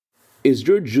Is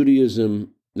your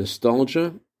Judaism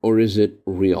nostalgia or is it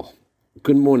real?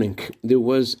 Good morning. There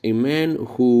was a man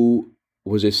who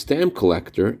was a stamp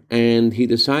collector and he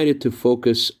decided to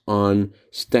focus on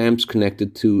stamps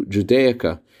connected to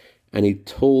Judaica, and he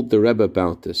told the Rebbe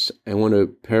about this. I want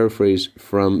to paraphrase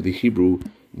from the Hebrew,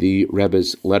 the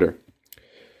Rebbe's letter.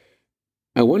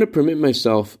 I want to permit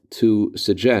myself to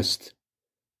suggest,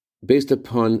 based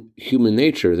upon human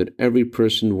nature, that every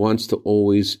person wants to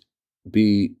always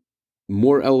be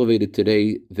more elevated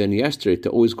today than yesterday, to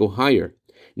always go higher.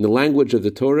 In the language of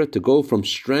the Torah, to go from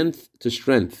strength to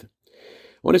strength.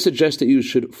 I want to suggest that you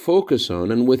should focus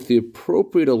on, and with the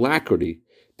appropriate alacrity,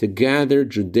 to gather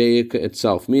Judaica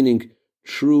itself, meaning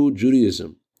true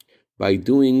Judaism, by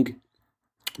doing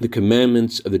the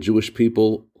commandments of the Jewish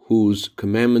people, whose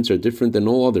commandments are different than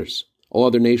all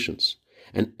other nations.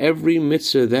 And every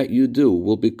mitzvah that you do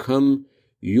will become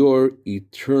your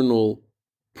eternal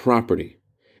property.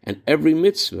 And every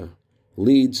mitzvah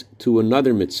leads to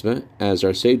another mitzvah, as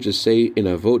our sages say in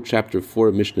Avot chapter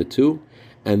 4, Mishnah 2,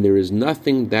 and there is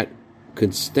nothing that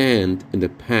could stand in the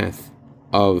path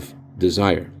of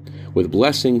desire, with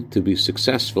blessing to be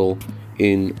successful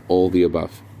in all the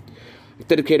above. I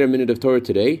dedicate our minute of Torah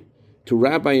today to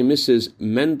Rabbi and Mrs.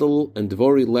 Mendel and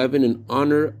Dvori Levin in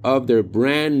honor of their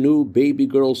brand new baby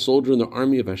girl soldier in the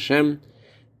army of Hashem,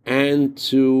 and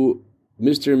to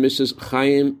Mr. and Mrs.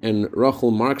 Chaim and Rachel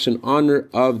Marks in honor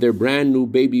of their brand new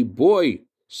baby boy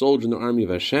soldier in the army of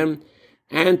Hashem,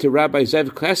 and to Rabbi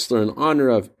Zev Kessler in honor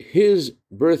of his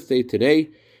birthday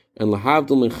today, and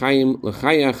Lahavdil Min Chaim,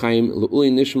 L'chaya Chaim, L'uli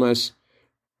Nishmas,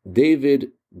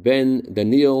 David ben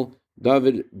Daniel,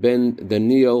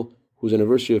 whose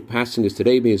anniversary of passing is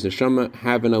today. May his neshama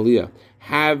have an aliyah.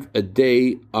 Have a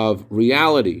day of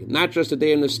reality, not just a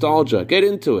day of nostalgia. Get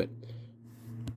into it.